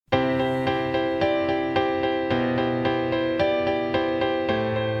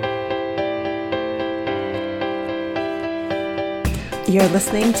You're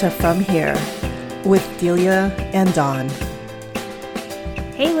listening to From Here with Delia and Dawn.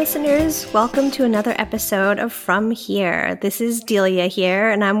 Hey listeners, welcome to another episode of From Here. This is Delia here,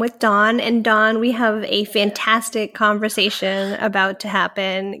 and I'm with Dawn. And Dawn, we have a fantastic conversation about to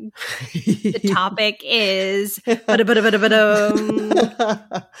happen. The topic is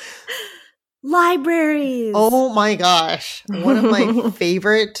libraries. Oh my gosh. One of my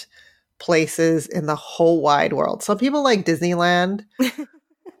favorite places in the whole wide world. Some people like Disneyland.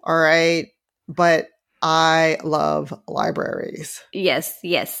 All right. But I love libraries. Yes.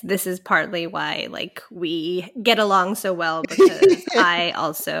 This is partly why we get along so well, because I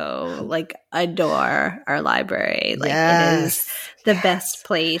also adore our library. It is the best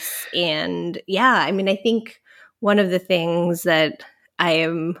place. And I think one of the things that I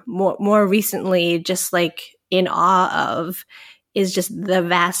am more recently just in awe of is just the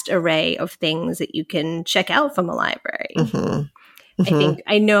vast array of things that you can check out from a library. Mm-hmm.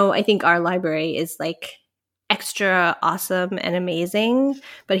 Mm-hmm. I think our library is extra awesome and amazing,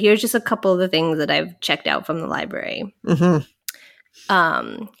 but here's just a couple of the things that I've checked out from the library.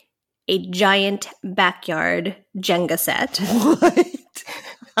 Mm-hmm. A giant backyard Jenga set. What?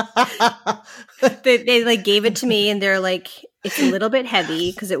 they gave it to me, and they're it's a little bit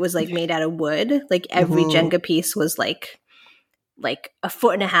heavy because it was made out of wood. Every Jenga piece was a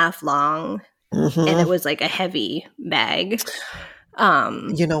foot and a half long, and it was a heavy bag.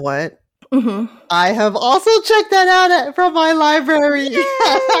 You know what? Mm-hmm. I have also checked that out from my library.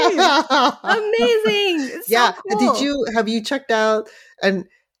 Amazing! So cool. Have you checked out?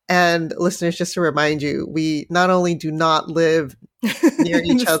 And listeners, just to remind you, we not only do not live near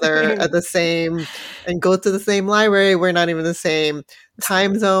each other at the same and go to the same library, we're not even the same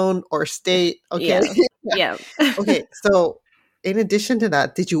time zone or state. Okay. Yeah. Okay. So in addition to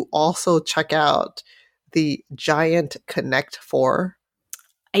that, did you also check out the Giant Connect 4?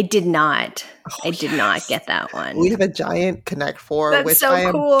 I did not. I did not get that one. We have a Giant Connect 4. That's which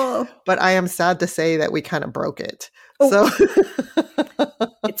so cool. But I am sad to say that we kind of broke it. Oh. So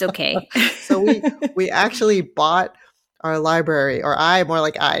it's okay. So we actually bought our library, or I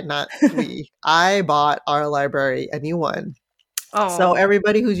bought our library a new one. Oh. So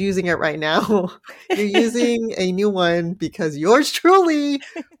everybody who's using it right now, you're using a new one because yours truly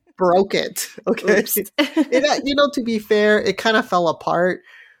broke it. Okay. To be fair, it kind of fell apart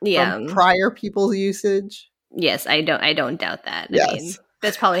from prior people's usage. Yes, I don't doubt that. Yes. I mean,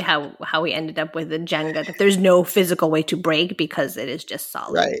 that's probably how we ended up with the Jenga, that there's no physical way to break because it is just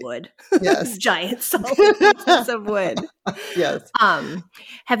solid wood. Yes. Giant solid pieces of wood. Yes.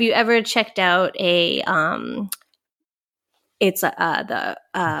 Have you ever checked out a it's the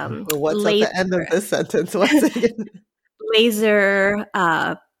what's laser, at the end of this sentence? What's it? Laser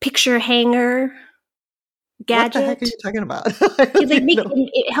picture hanger gadget. What the heck are you talking about?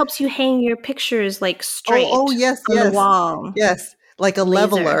 It helps you hang your pictures straight. Yes, on the wall. Yes, like a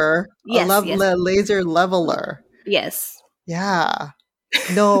leveler. Yes, laser leveler. Yes. Yeah.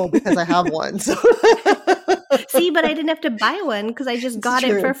 No, because I have one. So. See, but I didn't have to buy one because I just got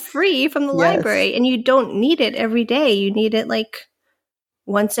it for free from the library, and you don't need it every day. You need it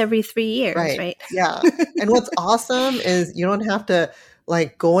once every 3 years, right? Yeah. And what's awesome is you don't have to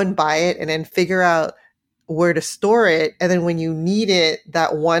go and buy it and then figure out where to store it, and then when you need it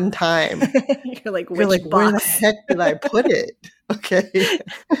that one time, you're like, where the heck did I put it? Okay.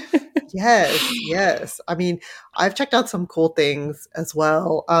 Yes. I mean, I've checked out some cool things as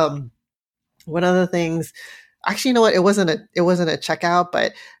well. One of the things, actually, you know what? It wasn't a checkout,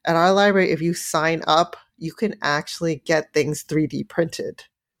 but at our library, if you sign up, you can actually get things 3D printed.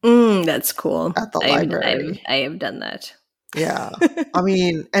 That's cool. At the library. I have done that. Yeah. I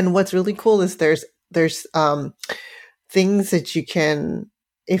mean, and what's really cool is there's things that you can,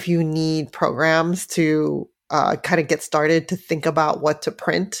 if you need programs to kind of get started to think about what to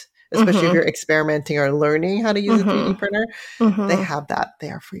print, especially if you're experimenting or learning how to use a 3D printer, they have that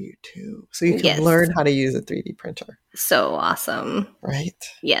there for you too. So you can learn how to use a 3D printer. So awesome. Right?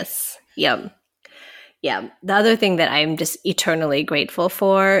 Yes. Yep. Yeah. The other thing that I'm just eternally grateful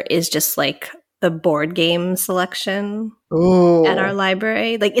for is just the board game selection at our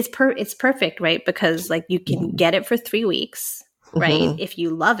library. It's perfect, right? Because you can get it for 3 weeks, right? If you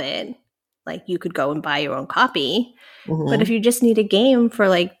love it, you could go and buy your own copy. But if you just need a game for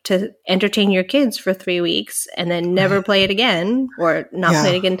to entertain your kids for 3 weeks and then never play it again, or not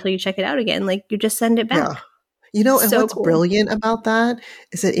play it again until you check it out again, you just send it back. Yeah. And what's brilliant about that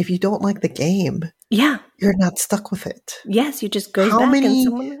is that if you don't like the game, you're not stuck with it. Yes, you just go back and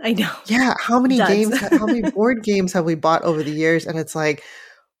someone, I know. Yeah, how many games, how many board games have we bought over the years? And it's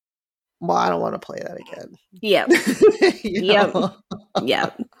well, I don't want to play that again. Yep. Yep.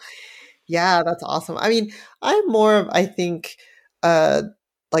 Yep. Yeah, that's awesome. I mean, I'm more of, I think,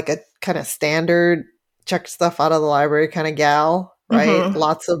 like a kind of standard check stuff out of the library kind of gal, right? Mm-hmm.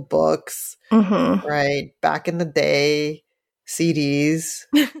 Lots of books, Mm-hmm. right? Back in the day, CDs,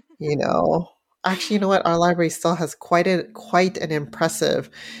 you know. Actually, you know what? Our library still has quite an impressive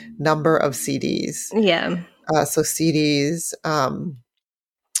number of CDs. Yeah. So CDs, and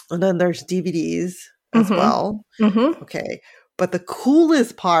then there's DVDs as Mm-hmm. well. Mm-hmm. Okay. But the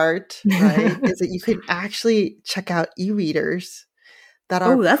coolest part, right, is that you can actually check out e-readers that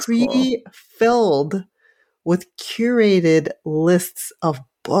are that's cool. pre-filled with curated lists of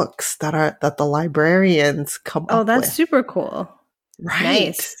books that the librarians come up with. Oh, that's super cool. Right.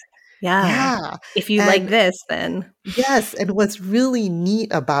 Nice. Yeah. If you like this, then. Yes. And what's really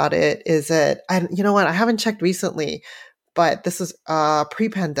neat about it is that, and you know what, I haven't checked recently, but this is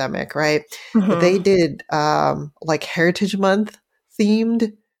pre-pandemic, right? Mm-hmm. But they did like Heritage Month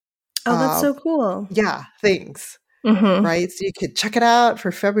themed. Oh, that's so cool. Yeah, things. Mm-hmm. Right? So you could check it out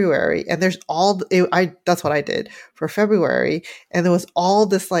for February. And there's that's what I did for February. And there was all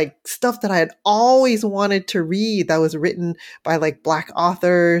this like stuff that I had always wanted to read that was written by like Black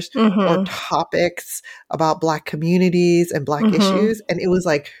authors or topics about Black communities and Black issues. And it was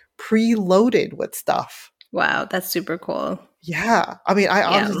like preloaded with stuff. Wow, that's super cool. Yeah. I mean, I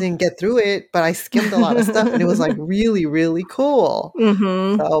obviously didn't get through it, but I skimmed a lot of stuff and it was like really, really cool.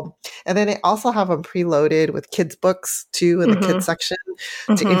 So, and then they also have them preloaded with kids' books too in the kids section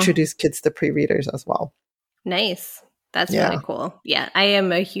to introduce kids to pre-readers as well. Nice. That's really cool. Yeah. I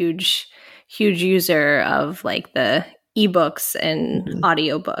am a huge user of like the ebooks and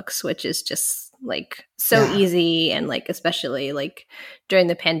audiobooks, which is just like so easy. And like, especially like during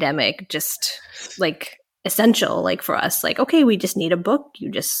the pandemic, just like essential, like for us, like, okay, we just need a book.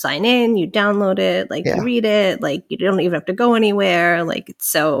 You just sign in, you download it, like you read it, like you don't even have to go anywhere. Like it's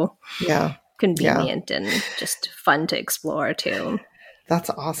so convenient and just fun to explore too.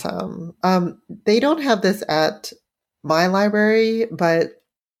 That's awesome. They don't have this at my library, but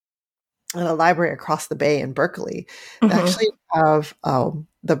in a library across the bay in Berkeley, they actually have one of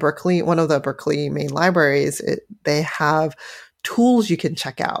the Berkeley main libraries. They have tools you can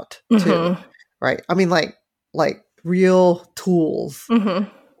check out too. Right. I mean, like real tools,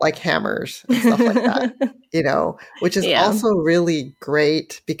 like hammers and stuff like that, you know, which is also really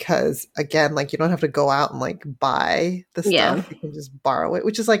great because, again, like you don't have to go out and like buy the stuff. You can just borrow it,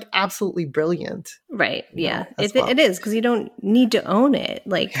 which is like absolutely brilliant. Right. Yeah. It is because you don't need to own it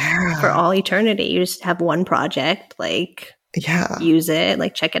like for all eternity. You just have one project, like use it,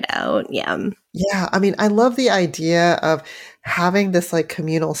 like check it out. Yeah. I mean, I love the idea of having this like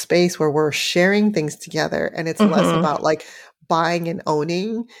communal space where we're sharing things together and it's less about like buying and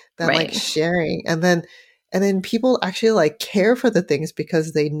owning than like sharing. And then people actually like care for the things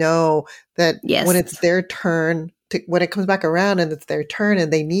because they know that when it's their turn when it comes back around and it's their turn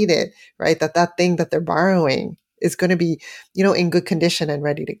and they need it, right? That thing that they're borrowing is going to be, you know, in good condition and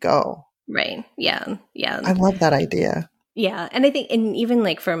ready to go. Right. Yeah. Yeah. I love that idea. Yeah. And I think, and even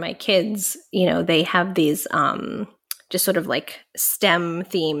like for my kids, you know, they have these just sort of like STEM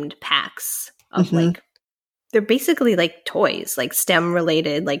themed packs of like, they're basically like toys, like STEM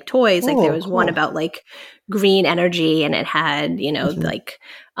related like toys. Like there was one about like green energy and it had, you know, like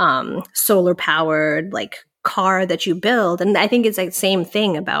solar powered like car that you build. And I think it's like the same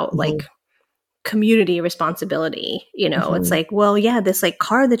thing about like community responsibility. You know, it's like, well, yeah, this like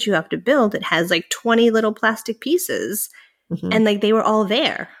car that you have to build, it has like 20 little plastic pieces and like they were all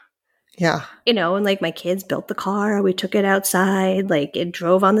there. Yeah. You know, and like my kids built the car, we took it outside, like it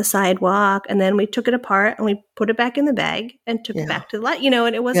drove on the sidewalk, and then we took it apart and we put it back in the bag and took it back to the lot, you know,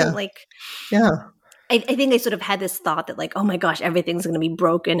 and it wasn't like, I think I sort of had this thought that like, oh my gosh, everything's going to be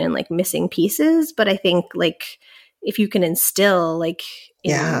broken and like missing pieces. But I think like if you can instill like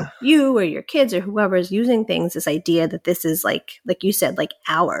in you or your kids or whoever is using things, this idea that this is like you said, like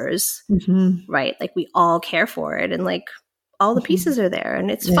ours, right? Like we all care for it and like all the pieces are there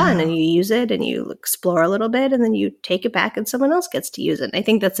and it's fun and you use it and you explore a little bit and then you take it back and someone else gets to use it. And I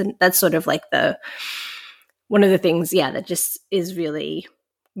think that's sort of like one of the things, that just is really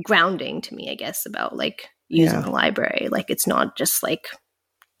grounding to me, I guess, about like using the library. Like it's not just like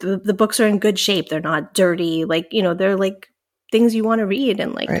the books are in good shape. They're not dirty. Like, you know, they're like things you want to read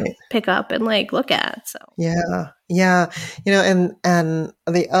and like pick up and like look at. So Yeah, and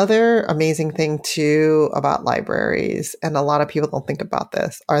the other amazing thing too about libraries, and a lot of people don't think about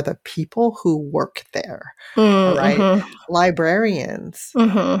this, are the people who work there. All right. Librarians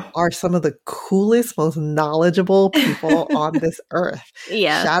are some of the coolest, most knowledgeable people on this earth.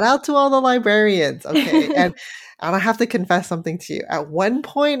 Yeah. Shout out to all the librarians. Okay. And I have to confess something to you. At one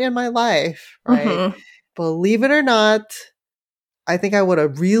point in my life, right? Believe it or not, I think I would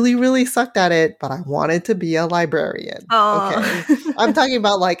have really, really sucked at it, but I wanted to be a librarian. Okay. I'm talking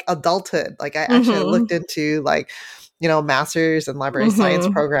about like adulthood. Like I actually looked into like, master's and library science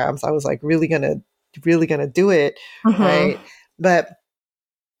programs. I was like really gonna do it. Right. But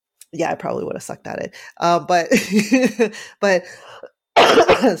yeah, I probably would have sucked at it. But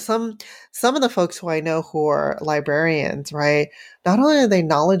some of the folks who I know who are librarians, right? Not only are they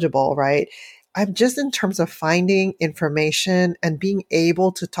knowledgeable, right? I'm just in terms of finding information and being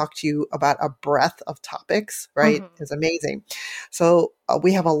able to talk to you about a breadth of topics, right? Is amazing. So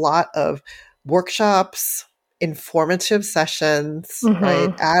we have a lot of workshops, informative sessions,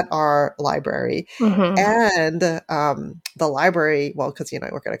 right, at our library. And the library, well, because, I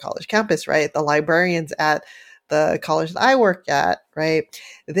work at a college campus, right? The librarians at the college that I work at, right?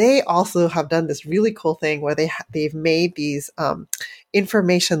 They also have done this really cool thing where they've made these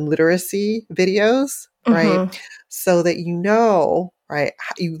information literacy videos, right? So that right,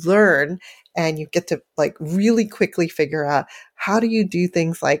 you learn and you get to like really quickly figure out how do you do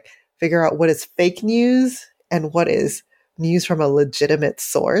things like figure out what is fake news and what is news from a legitimate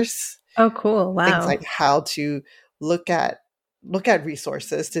source. Oh, cool. Wow. Things like how to look at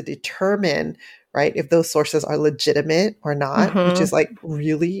resources to determine, right, if those sources are legitimate or not, which is like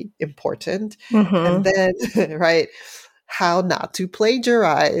really important. And then, right, how not to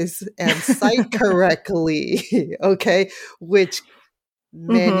plagiarize and cite correctly, okay, which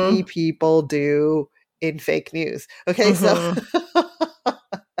many people do in fake news. Okay, so,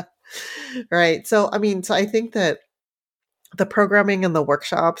 right. So, so I think that the programming and the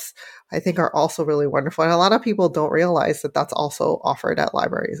workshops, I think, are also really wonderful. And a lot of people don't realize that that's also offered at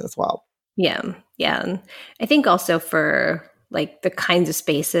libraries as well. Yeah. Yeah. I think also for like the kinds of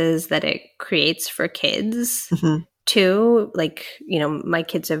spaces that it creates for kids too. Like, my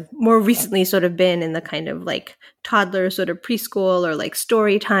kids have more recently sort of been in the kind of like toddler sort of preschool or like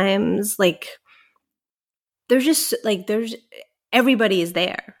story times. Like there's just like, everybody is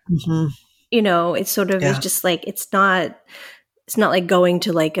there. It's sort of, it's just like, it's not like going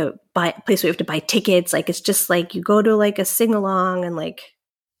to like a place where you have to buy tickets. Like, it's just like you go to like a sing along and like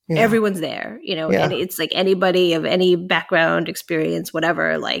everyone's there, and it's like anybody of any background, experience,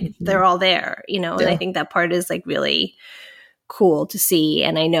 whatever, like they're all there, and I think that part is like really cool to see.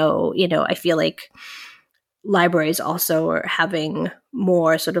 And I know, I feel like libraries also are having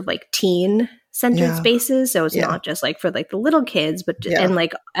more sort of like teen centered spaces. So it's not just like for like the little kids, but and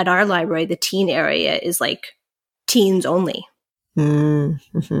like at our library, the teen area is like teens only.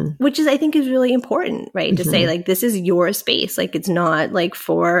 Which is, I think, is really important, right? To say like, this is your space. Like, it's not like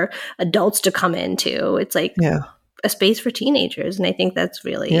for adults to come into. It's like a space for teenagers. And I think that's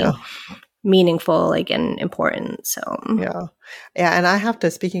really meaningful, like, and important. So yeah. And I have to,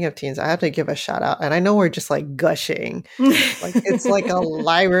 speaking of teens, I have to give a shout out. And I know we're just like gushing, like it's like a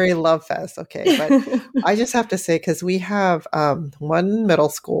library love fest. Okay. But I just have to say, because we have one middle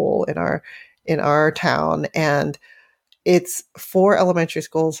school in our town, and it's 4 elementary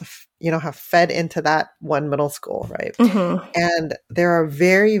schools, have fed into that one middle school, right? And there are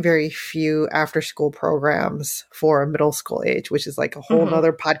very, very few after school programs for middle school age, which is like a whole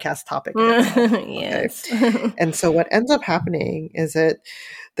nother podcast topic. Yes. And so what ends up happening is that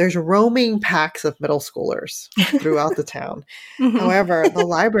there's roaming packs of middle schoolers throughout the town. However, the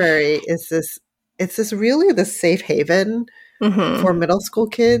library is this really the safe haven for middle school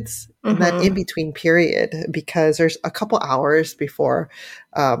kids in that in-between period, because there's a couple hours before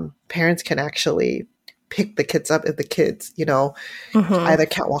parents can actually pick the kids up if the kids, either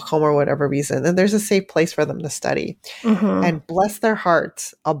can't walk home or whatever reason. And there's a safe place for them to study. And bless their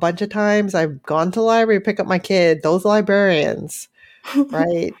hearts, a bunch of times I've gone to the library, pick up my kid, those librarians,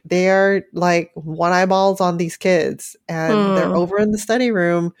 right? They are like one eyeballs on these kids, and they're over in the study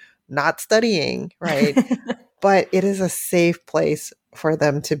room, not studying, right? But it is a safe place for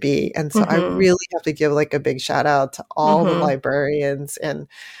them to be. And so I really have to give like a big shout out to all the librarians and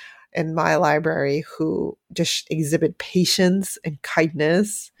in my library who just exhibit patience and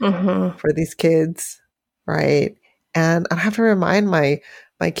kindness for these kids, right? And I have to remind my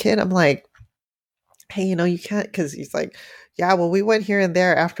kid, I'm like, hey, you can't, because he's like, yeah, well, we went here and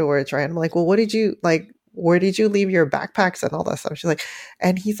there afterwards, right? I'm like, well, what did you like? where did you leave your backpacks and all that stuff? She's like,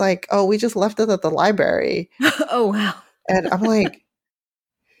 and he's like, oh, we just left it at the library. Oh, wow. And I'm like,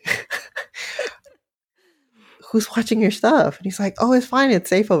 who's watching your stuff? And he's like, oh, it's fine. It's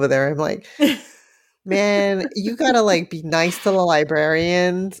safe over there. I'm like, man, you gotta like be nice to the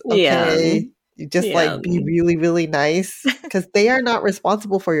librarians. Okay. Yeah. You just like be really, really nice because they are not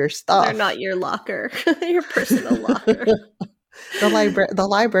responsible for your stuff. They're not your locker, your personal locker. The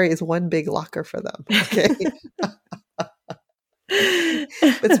library is one big locker for them. Okay.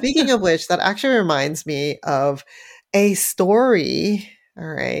 But speaking of which, that actually reminds me of a story. All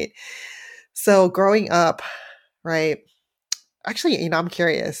right. So growing up, right? Actually, I'm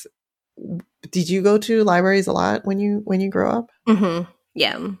curious. Did you go to libraries a lot when you grew up? Mm-hmm.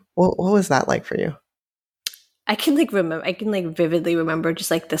 Yeah. What was that like for you? I can vividly remember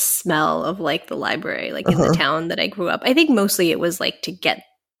just like the smell of like the library, like in the town that I grew up. I think mostly it was like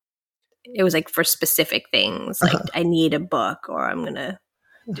it was like for specific things. Like I need a book or I'm going to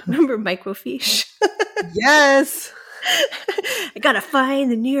remember microfiche. Yes. I gotta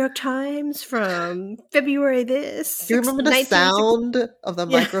find the New York Times from February this. Do you remember the sound of the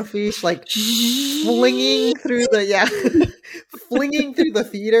microfiche like flinging through the flinging through the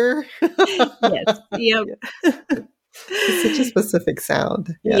theater? Yes. Yep. It's such a specific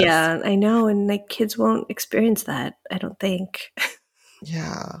sound. Yes. Yeah, I know, and like kids won't experience that, I don't think.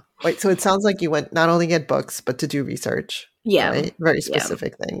 Yeah. Wait, so it sounds like you went not only get books but to do research. Yeah. Right? Very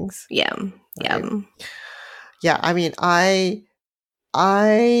specific things. Yeah. Right? Yeah. Yeah, I mean, I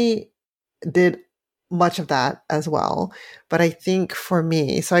did much of that as well. But I think for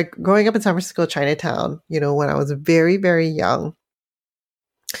me, so growing up in San Francisco, Chinatown, when I was very, very young,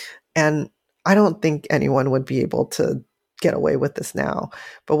 and I don't think anyone would be able to get away with this now.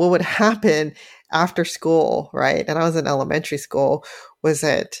 But what would happen after school, right? And I was in elementary school, was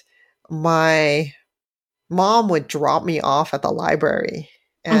that my mom would drop me off at the library.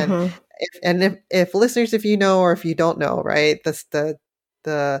 And if listeners, if you know or if you don't know, right,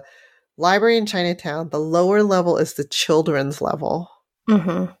 the library in Chinatown, the lower level is the children's level.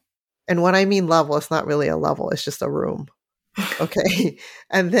 Mm-hmm. And when I mean level, it's not really a level, it's just a room. Okay.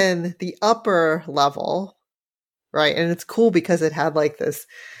 And then the upper level, right? And it's cool because it had like this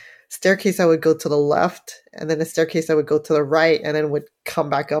staircase that would go to the left and then a staircase that would go to the right and then would come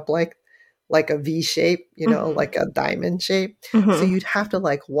back up like a V shape, like a diamond shape. Mm-hmm. So you'd have to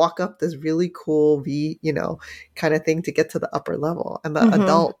like walk up this really cool V, kind of thing to get to the upper level. And the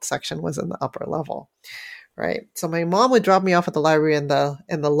adult section was in the upper level. Right. So my mom would drop me off at the library in the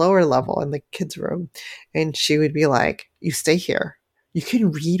lower level in the kids' room. And she would be like, you stay here. You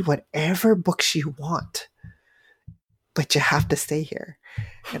can read whatever books you want, but you have to stay here.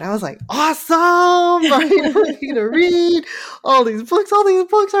 And I was like, awesome, right? I'm going to read all these books. All these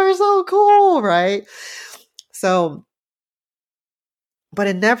books are so cool, right? So, but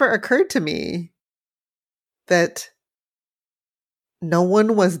it never occurred to me that no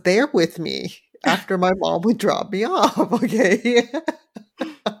one was there with me after my mom would drop me off, okay?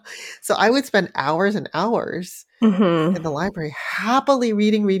 So I would spend hours and hours in the library happily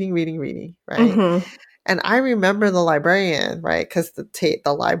reading, right? Mm-hmm. And I remember the librarian, right? Because the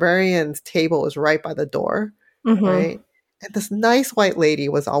librarian's table was right by the door, right? And this nice white lady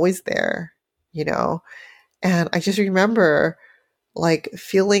was always there, And I just remember like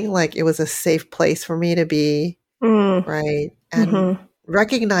feeling like it was a safe place for me to be, right? And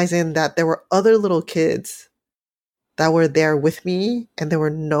recognizing that there were other little kids that were there with me and there were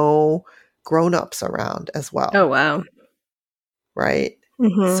no grown-ups around as well. Oh, wow. Right?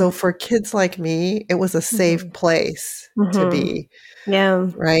 So for kids like me, it was a safe place to be. Yeah.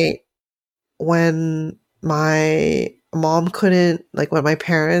 Right? When my mom couldn't, like when my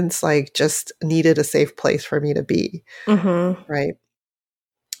parents like just needed a safe place for me to be. Right?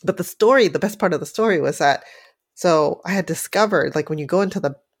 But the best part of the story was that, so I had discovered, like when you go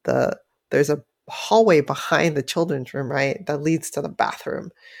into there's a hallway behind the children's room, right? That leads to the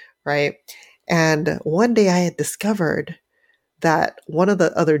bathroom, right? And one day I had discovered that one of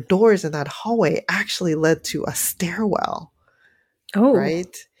the other doors in that hallway actually led to a stairwell. Oh.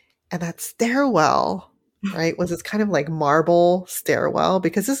 Right? And that stairwell, right, was this kind of like marble stairwell,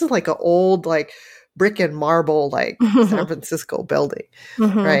 because this is like an old like brick and marble like San Francisco building,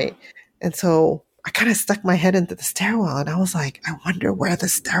 right? And so I kind of stuck my head into the stairwell and I was like, I wonder where the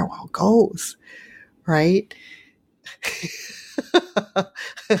stairwell goes, right?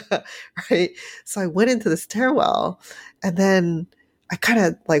 Right? So I went into the stairwell and then I kind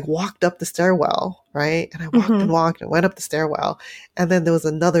of like walked up the stairwell, right? And I walked and walked and went up the stairwell. And then there was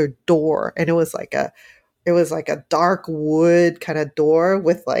another door and it was like a it was like a dark wood kind of door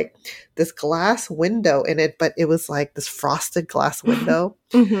with like this glass window in it, but it was like this frosted glass window.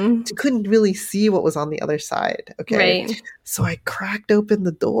 Mm-hmm. You couldn't really see what was on the other side. Okay. Right. So I cracked open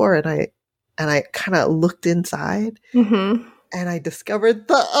the door and I kind of looked inside. Mm-hmm. And I discovered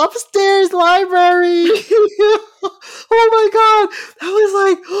the upstairs library. Oh my God. I was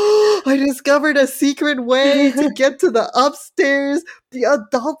like, oh, I discovered a secret way to get to the upstairs, the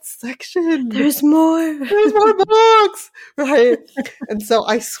adult section. There's more. There's more books. Right. And so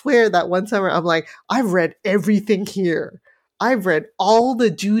I swear that one summer, I'm like, I've read everything here. I've read all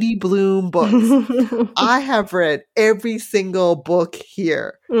the Judy Blume books. I have read every single book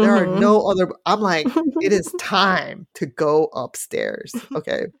here. Mm-hmm. There are no other. I'm like, it is time to go upstairs.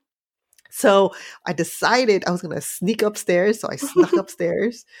 Okay. So I decided I was going to sneak upstairs. So I snuck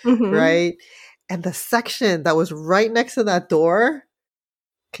upstairs. Mm-hmm. Right. And the section that was right next to that door,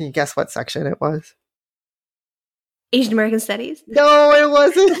 can you guess what section it was? Asian American Studies? No, it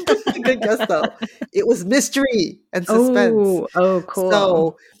wasn't. Good guess though. It was mystery and suspense. Oh, cool.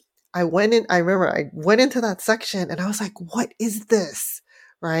 So I remember I went into that section and I was like, what is this?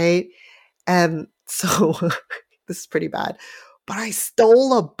 Right. And so this is pretty bad, but I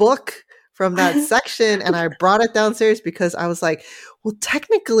stole a book from that section and I brought it downstairs because I was like, well,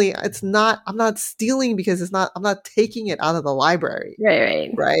 technically I'm not stealing because I'm not taking it out of the library. Right.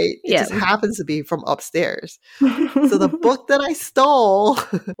 It just happens to be from upstairs. So the book that I stole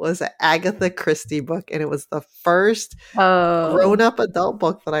was an Agatha Christie book. And it was the first grown-up adult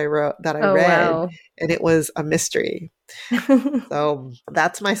book that I read. Wow. And it was a mystery. So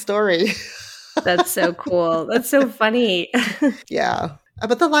that's my story. That's so cool. That's so funny. Yeah.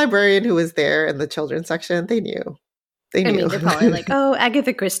 But the librarian who was there in the children's section, they knew. I mean, they're probably like, oh,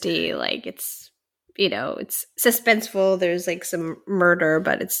 Agatha Christie, like it's, it's suspenseful. There's like some murder,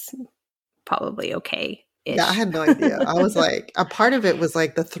 but it's probably okay. Yeah, I had no idea. I was like, a part of it was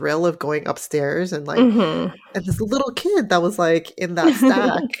like the thrill of going upstairs and like, and this little kid that was like in that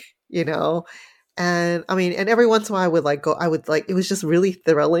stack, And I mean, and every once in a while it was just really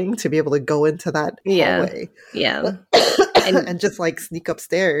thrilling to be able to go into that hallway. Yeah. and just like sneak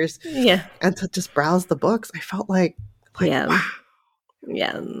upstairs. Yeah. And to just browse the books. I felt like wow.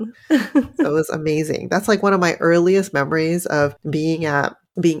 Yeah. So it was amazing. That's like one of my earliest memories of being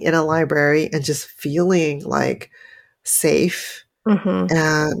in a library and just feeling like safe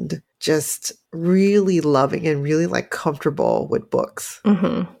and just really loving and really like comfortable with books,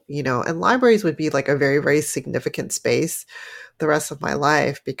 and libraries would be like a very, very significant space the rest of my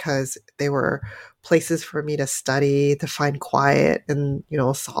life because they were places for me to study, to find quiet and,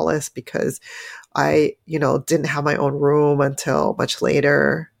 solace because I, didn't have my own room until much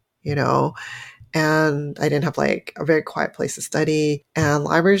later, and I didn't have like a very quiet place to study. And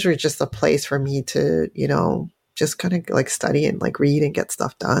libraries were just a place for me to, just kind of like study and like read and get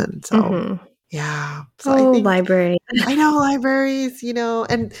stuff done. So yeah. So I think library. I know libraries,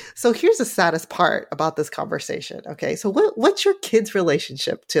 and so here's the saddest part about this conversation. Okay. So what's your kids'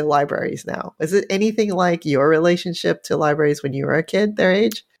 relationship to libraries now? Is it anything like your relationship to libraries when you were a kid, their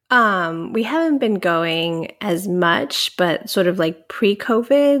age? We haven't been going as much, but sort of like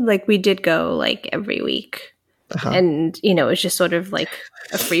pre-COVID, like we did go like every week. And, it's just sort of like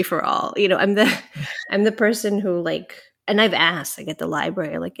a free for all. I'm the person who like, and I've asked like at the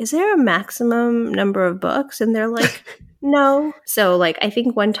library, like, is there a maximum number of books? And they're like, no. So like, I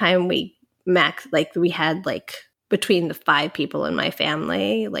think one time we had like between the 5 people in my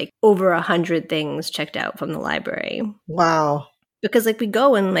family, like over 100 things checked out from the library. Wow. Because like we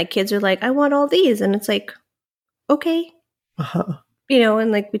go and like kids are like, I want all these. And it's like, okay.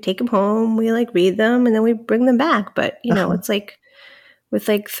 And like we take them home, we like read them and then we bring them back. But, it's like with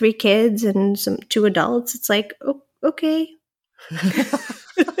like 3 kids and 2 adults, it's like, oh, okay.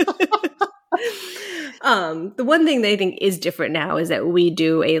 The one thing that I think is different now is that we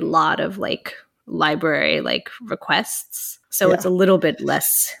do a lot of like library like requests. So it's a little bit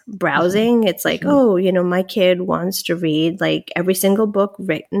less browsing. It's like, my kid wants to read like every single book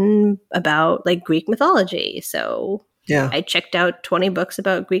written about like Greek mythology. So I checked out 20 books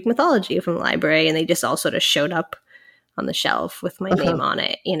about Greek mythology from the library and they just all sort of showed up on the shelf with my name on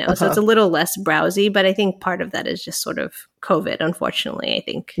it, So it's a little less browsy, but I think part of that is just sort of COVID, unfortunately. I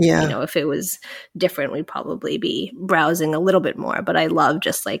think, if it was different, we'd probably be browsing a little bit more, but I love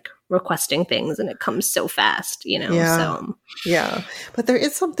just like requesting things and it comes so fast, so. Yeah. But there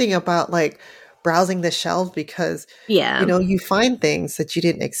is something about like browsing the shelves because, you find things that you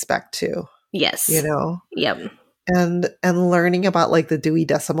didn't expect to. Yes. Yep. And learning about like the Dewey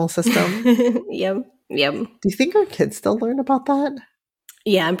Decimal System. Yep. Do you think our kids still learn about that?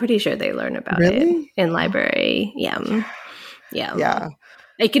 Yeah, I'm pretty sure they learn about it in library. Yeah.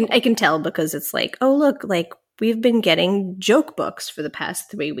 I can tell because it's like, oh, look, like we've been getting joke books for the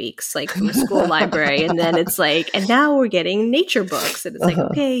past 3 weeks, like from the school library. And then it's like, and now we're getting nature books. And it's like,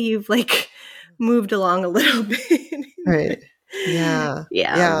 okay, you've like moved along a little bit. Right. Yeah.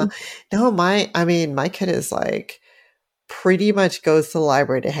 No, my kid is like pretty much goes to the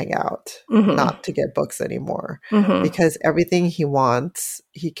library to hang out, not to get books anymore, because everything he wants,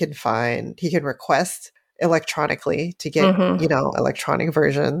 he can request electronically to get, electronic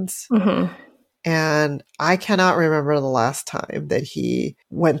versions. And I cannot remember the last time that he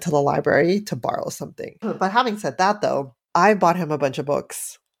went to the library to borrow something. But having said that, though, I bought him a bunch of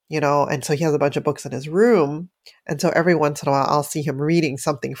books, and so he has a bunch of books in his room. And so every once in a while, I'll see him reading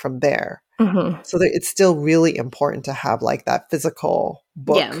something from there. So it's still really important to have like that physical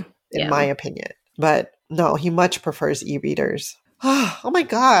book, in my opinion. But no, he much prefers e-readers. Oh my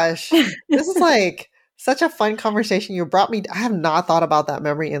gosh. This is like such a fun conversation. You brought me. I have not thought about that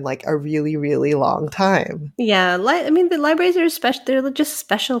memory in like a really, really long time. Yeah. The libraries are special. They're just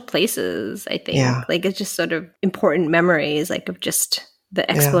special places, I think. Yeah. Like it's just sort of important memories, like of just the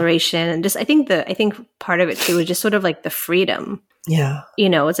exploration and just, I think part of it too is just sort of like the freedom. Yeah.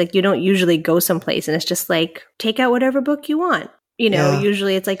 It's like you don't usually go someplace and it's just like, take out whatever book you want.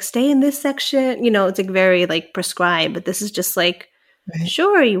 Usually it's like, stay in this section. It's like very like prescribed, but this is just like,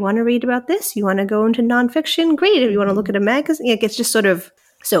 sure, you want to read about this? You want to go into nonfiction? Great. If you want to look at a magazine, it's just sort of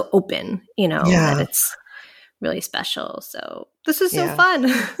so open, that it's really special. So this is so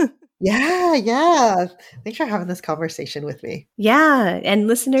fun. Yeah. Thanks for having this conversation with me. Yeah. And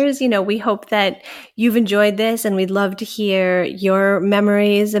listeners, we hope that you've enjoyed this and we'd love to hear your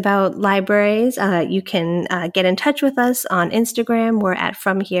memories about libraries. You can get in touch with us on Instagram. We're at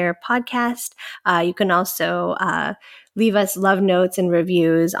From Here Podcast. You can also leave us love notes and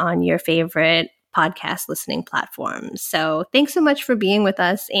reviews on your favorite podcast listening platforms. So thanks so much for being with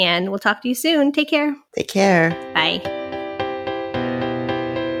us and we'll talk to you soon. Take care. Take care. Bye.